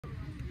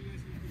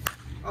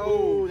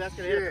Oh, that's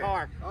gonna hit a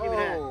car.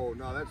 Oh,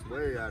 no, that's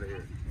way out of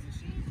here.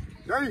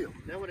 Damn.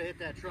 That would have hit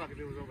that truck if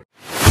it was over.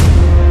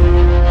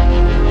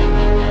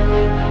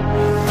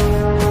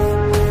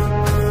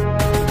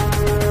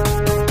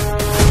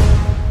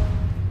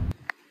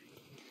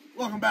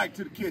 Welcome back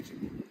to the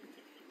kitchen.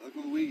 Look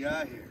what we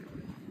got here.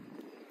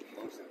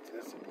 Most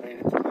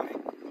anticipated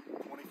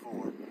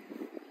 2024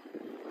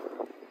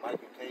 Miken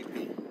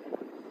KP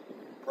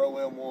Pro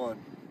M1.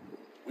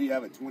 We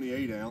have a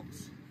 28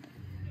 ounce.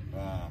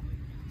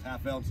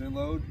 Half ounce in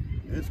load.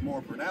 It's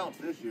more pronounced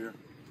this year.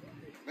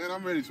 Man,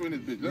 I'm ready to swing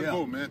this bitch. Let's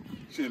go, man.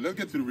 Shit, let's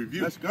get to the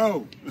review. Let's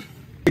go.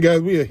 Hey guys,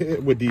 we are here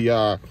with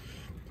the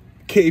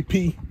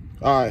KP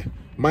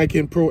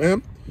Miken Pro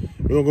M.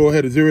 We're gonna go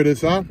ahead and zero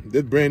this out.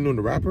 This brand new in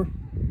the wrapper.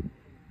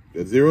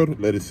 That's zeroed.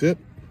 Let it sit.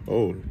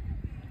 Oh,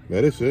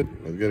 let it sit.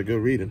 Let's get a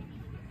good reading.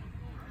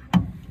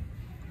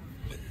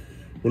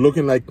 We're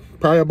looking like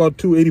probably about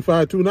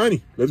 285,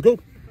 290. Let's go.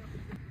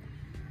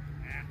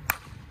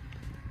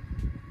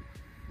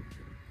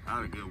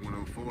 I'd have good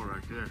 104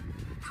 right there.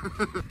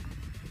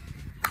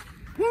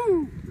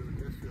 Woo!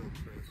 This feels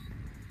crisp.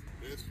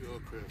 This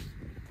feels crisp.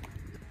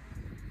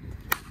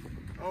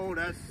 Oh,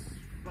 that's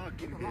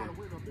fucking good.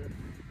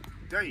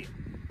 Damn. It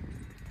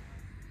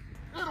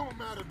don't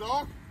matter,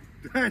 dog.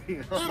 Damn.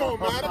 It don't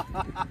matter.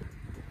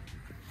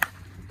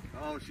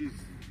 Oh, she's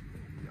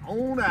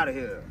on out of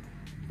here.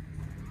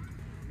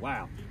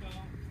 Wow.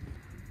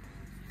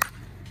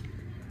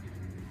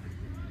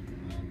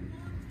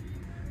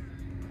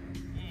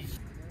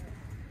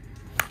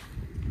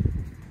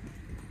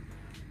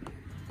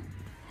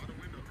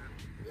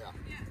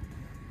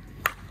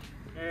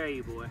 There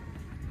you boy.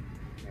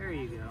 There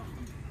you go.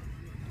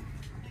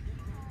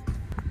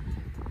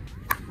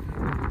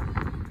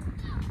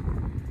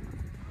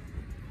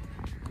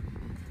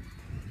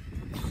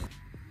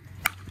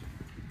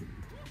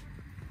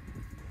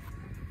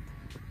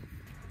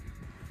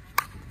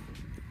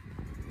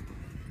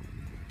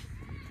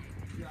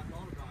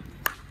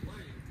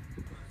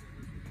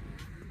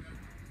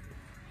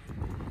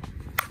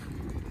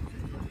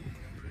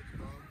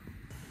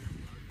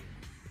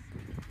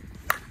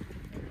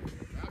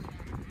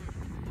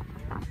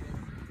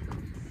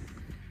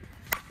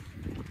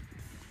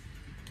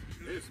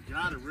 It's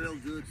got a real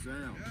good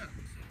sound. Yeah.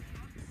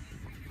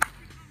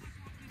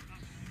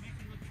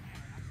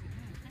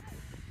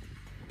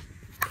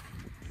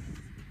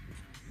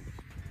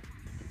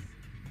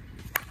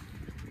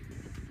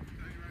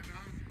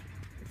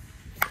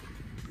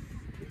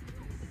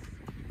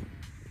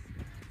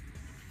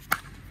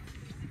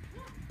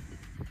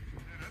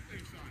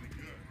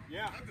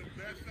 Yeah. That's the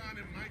best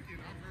sounding Miken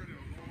I've heard in a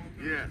long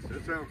time. Yes,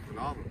 that sounds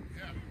phenomenal.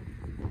 Yeah.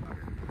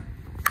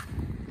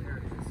 There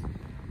it is.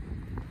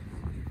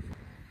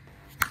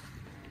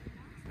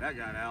 That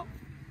got out.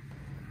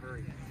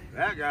 Hurry.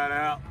 That got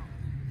out.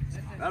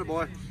 That a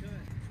boy.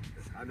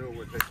 I knew it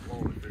would take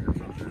long to figure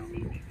something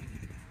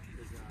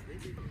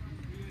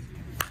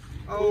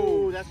out.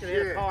 Oh, that's gonna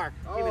hit a car.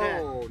 Give me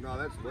that. Oh, no,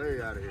 that's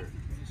way out of here.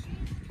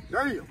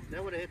 Damn.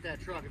 That would have hit that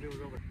truck if it was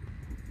over.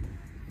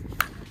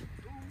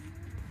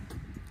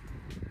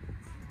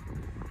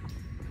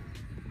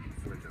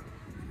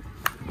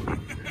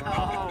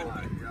 Oh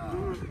my God.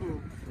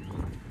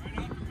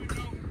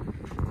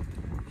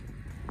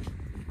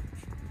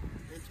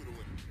 Into the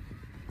wind.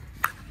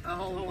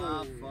 Oh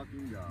my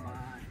fucking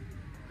God.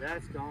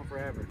 That's gone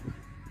forever.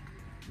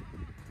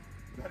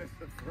 That is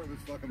the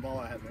furthest fucking ball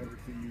I have ever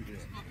seen you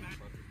hit.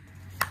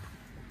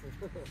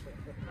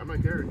 I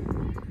might carry it.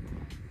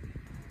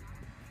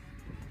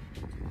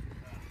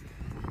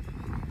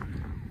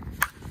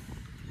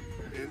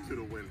 Into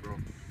the wind, bro.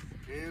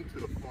 Into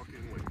the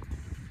fucking wind.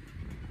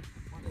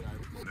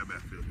 That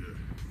bat feels good.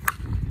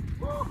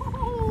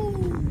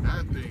 Woo!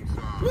 That thing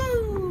sounds.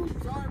 Woo!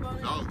 Sorry,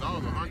 buddy. That was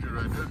 100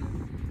 right there.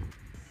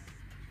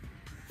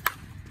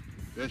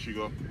 There she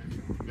go.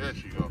 There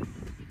she go.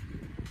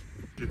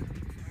 Good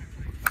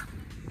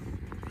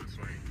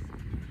swing.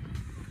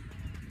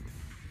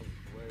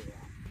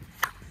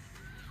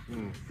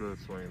 Good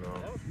swing, though.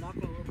 That was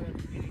knocking a little bit at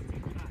the beginning.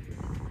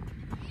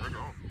 There you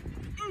go.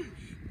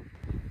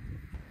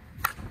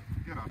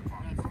 Get out of the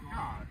box. That's gone.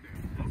 God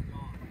damn. That's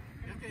gone.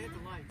 That's gonna hit the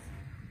lights.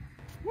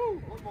 Woo!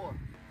 One more.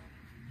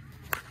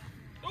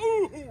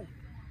 Ooh!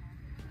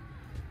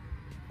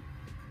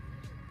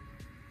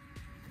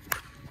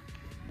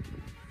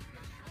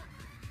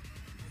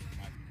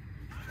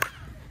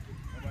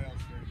 Nobody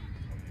else cares.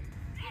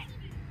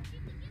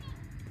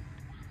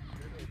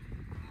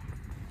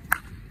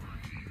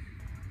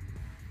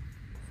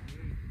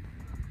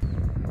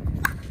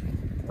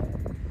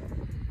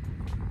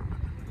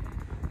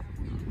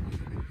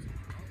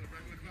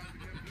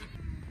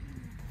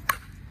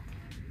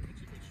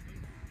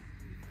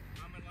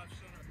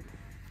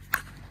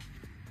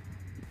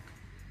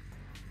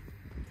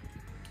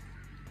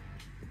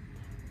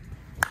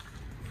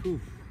 Whew.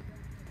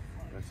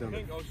 That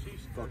sounded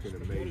fucking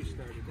amazing.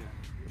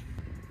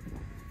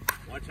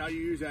 Watch how you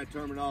use that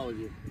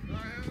terminology. No,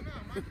 hell no,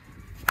 man.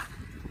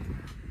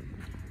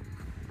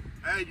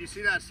 Hey, did you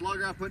see that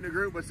slugger I put in the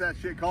group? What's that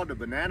shit called? The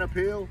banana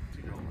peel?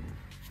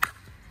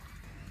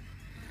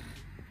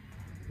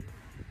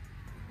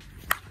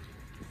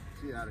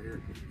 Get out of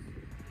here.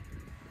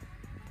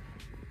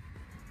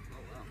 Oh,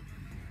 wow.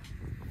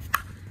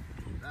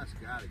 That's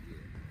gotta get.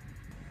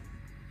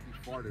 He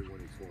farted when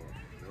he swore.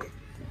 Nope.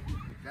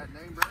 That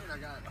name brand, I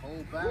got a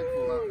whole bag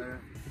full out there.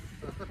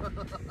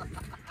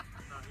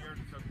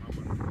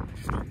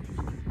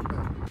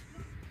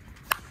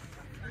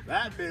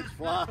 That bitch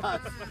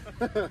flies.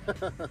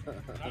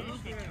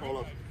 Hold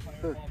up.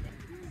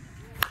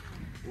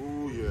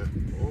 Oh yeah.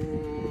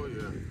 Oh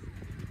yeah.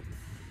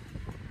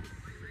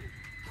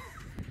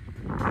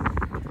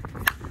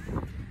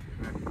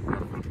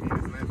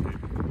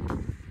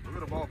 Look at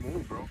the ball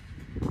move, bro.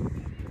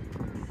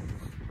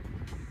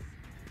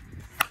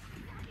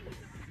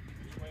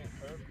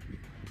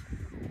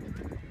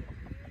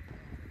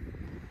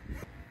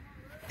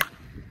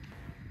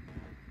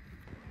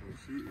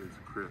 She is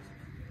crisp.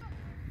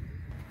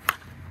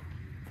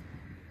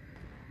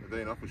 Is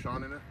there enough for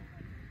Sean in there?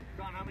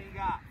 Sean, how many you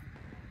got?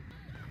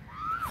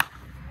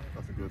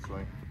 That's a good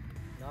swing.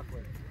 Not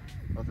quick.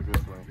 That's a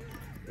good swing.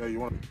 Yeah, you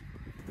want.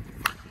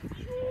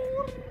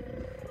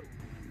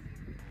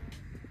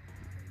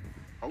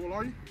 How old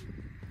are you?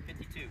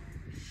 52.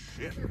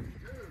 Shit.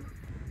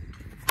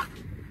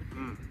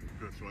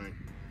 Good swing.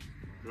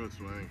 Good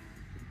swing.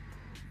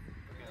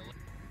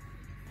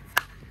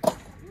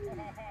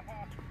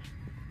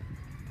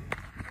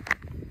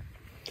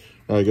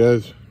 All right,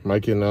 guys.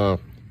 Miken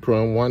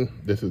Pro M1.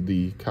 This is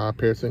the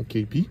Pearson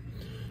KP.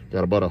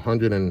 Got about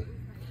 100 and. How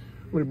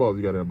many balls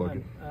you got in that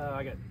bucket?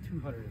 I got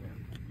 200 in there.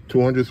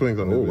 200 swings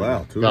on it. Oh,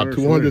 wow. Got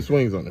 200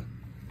 swings on it.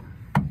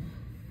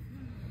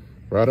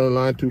 Right on the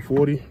line,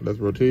 240. Let's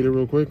rotate it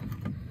real quick.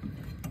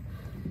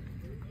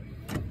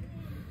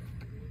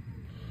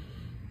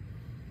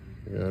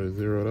 Got it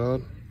zeroed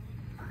out.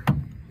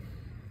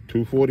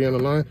 240 on the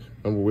line.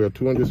 Remember, we have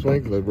 200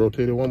 swings. Let's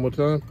rotate it one more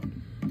time.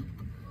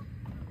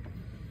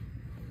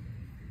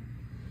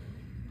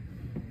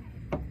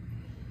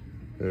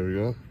 There we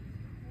go.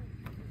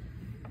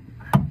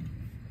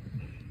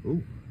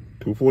 Ooh,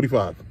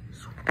 245.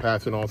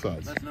 Passing all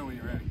sides. Let us know when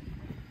you're ready.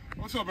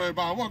 What's up,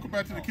 everybody? Welcome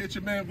back to the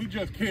kitchen, man. We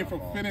just came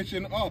from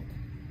finishing up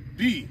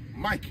the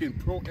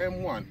Miken Pro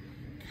M1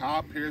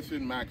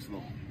 Pearson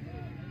Maxlow.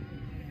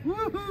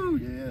 Woohoo!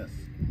 Yes.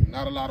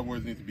 Not a lot of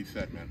words need to be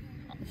said, man.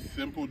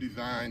 Simple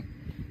design,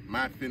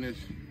 matte finish,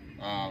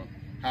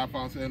 half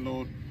ounce end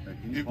load. Hey,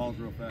 can you pause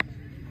real fast?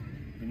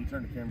 Can you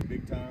turn the camera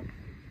big time?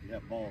 You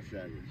have ball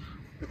shaggers.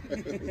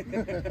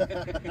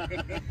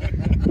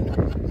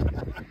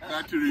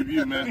 Back to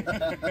review, man.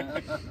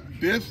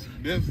 This,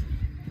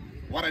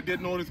 what I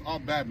did notice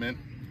off bat, man,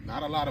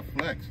 not a lot of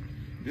flex.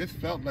 This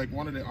felt like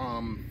one of the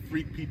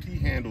Freak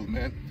PT handles,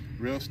 man.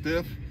 Real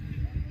stiff.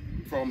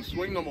 From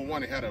swing number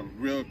one, it had a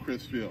real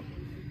crisp feel.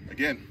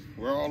 Again,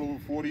 we're all over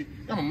 40.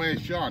 I'm a man,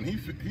 Sean.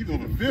 He's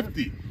over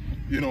 50.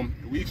 You know,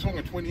 we swung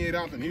a 28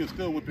 ounce and he was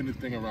still whipping this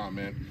thing around,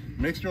 man.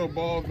 Mixture of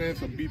balls, man.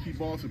 Some BP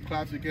balls, some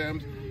classic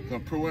M's,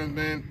 some Pro M's,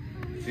 man.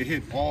 It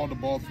hit all the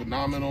balls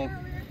phenomenal.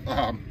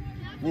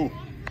 Woo,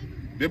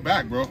 they're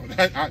back, bro.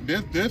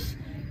 This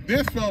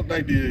felt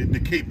like the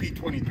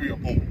KP23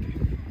 of old.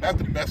 That's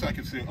the best I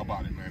can say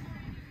about it, man.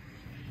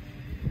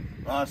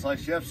 It's like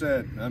Chef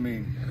said, I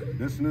mean,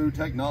 this new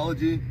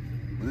technology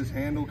with this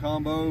handle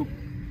combo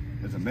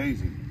is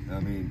amazing. I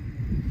mean,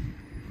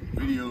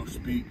 video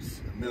speaks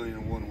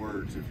 1,000,001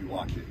 words if you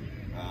watch it.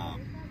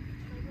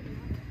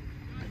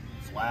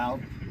 It's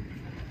loud.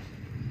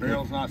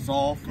 Barrel's not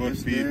soft. Good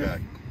feedback.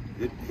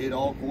 It hit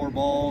all core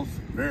balls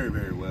very,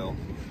 very well.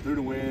 Through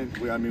the wind,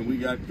 we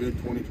got good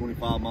 20,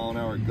 25 mile an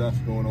hour gusts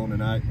going on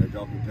tonight, as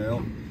y'all can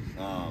tell.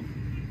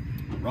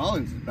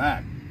 Rollins is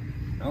back.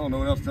 I don't know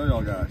what else to tell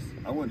y'all guys.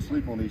 I wouldn't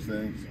sleep on these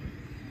things.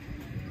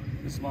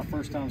 This is my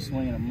first time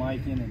swinging a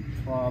Miken in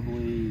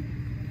probably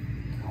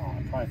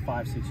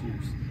 5-6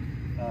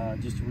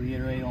 years. Just to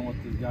reiterate on what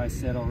the guys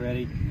said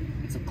already,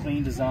 it's a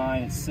clean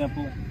design, it's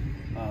simple.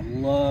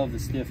 Love the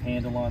stiff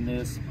handle on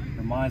this.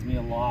 Reminds me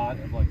a lot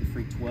of like the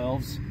Freak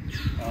 12s.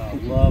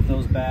 Love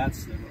those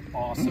bats, they were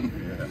awesome.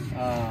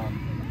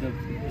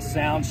 The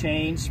sound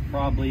change,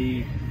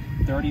 probably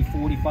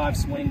 30-45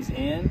 swings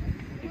in.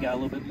 It got a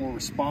little bit more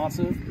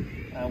responsive.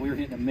 We were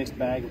hitting a mixed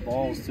bag of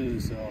balls too,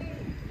 so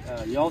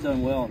y'all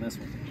done well on this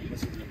one.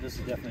 This is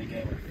definitely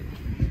a gamer.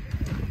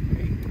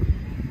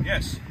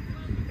 Yes,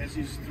 as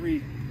these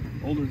three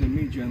older than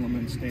me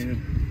gentlemen stated,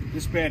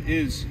 this bat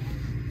it's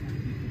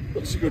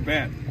a good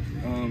bat.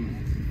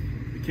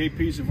 The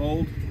KPs of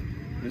old,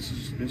 this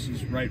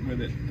is right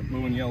with it. The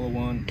blue and yellow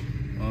one,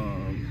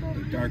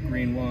 the dark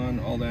green one,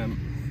 all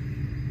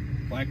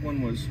them. Black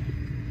one was,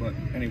 but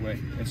anyway,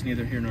 that's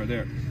neither here nor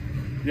there.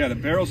 Yeah, the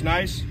barrel's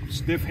nice,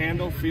 stiff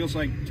handle, feels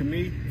like, to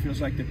me,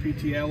 feels like the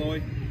PT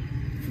alloy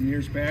from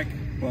years back.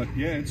 But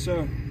yeah, it's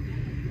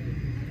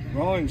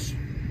Rawlings,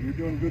 you're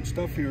doing good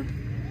stuff here.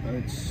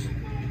 It's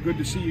good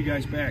to see you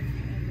guys back.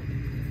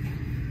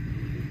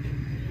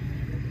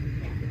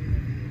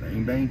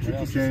 Bang bang, What tricky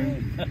else to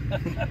chain. say?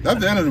 That's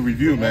the end of the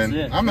review, man.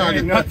 That's it. I'm not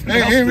Ain't gonna, nothing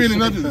ain't else to really say.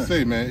 nothing to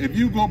say, man. If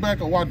you go back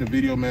and watch the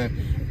video,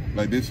 man,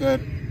 like they said,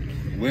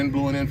 wind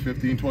blowing in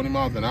 15, 20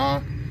 miles an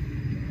hour,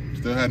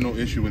 still had no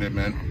issue with it,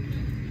 man.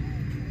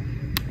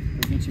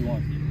 We'll get you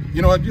one.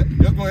 You know what?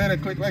 Just go ahead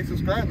and click like,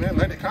 subscribe, man.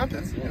 Like the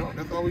content. You know,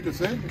 that's all we can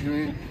say. I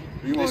mean,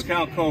 you want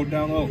Discount code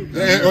down low.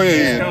 yeah, oh yeah,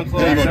 yeah. Discount code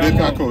There you go, down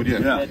discount low. code, yeah. Yeah.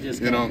 That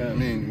discount You know, code. I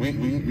mean, we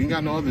ain't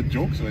got no other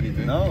jokes or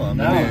anything. No, I mean,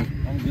 No,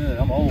 man. I'm good.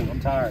 I'm old. I'm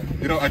tired.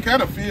 You know, I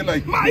kind of feel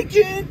like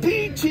Miken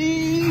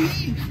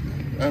Peachy.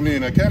 I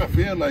mean, I kind of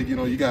feel like, you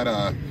know, you got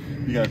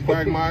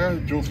Quagmire,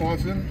 Joe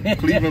Swanson,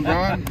 Cleveland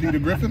Brown, Peter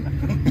Griffin.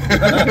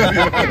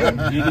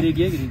 Giggity,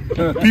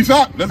 giggity. Peace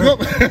out. Let's go.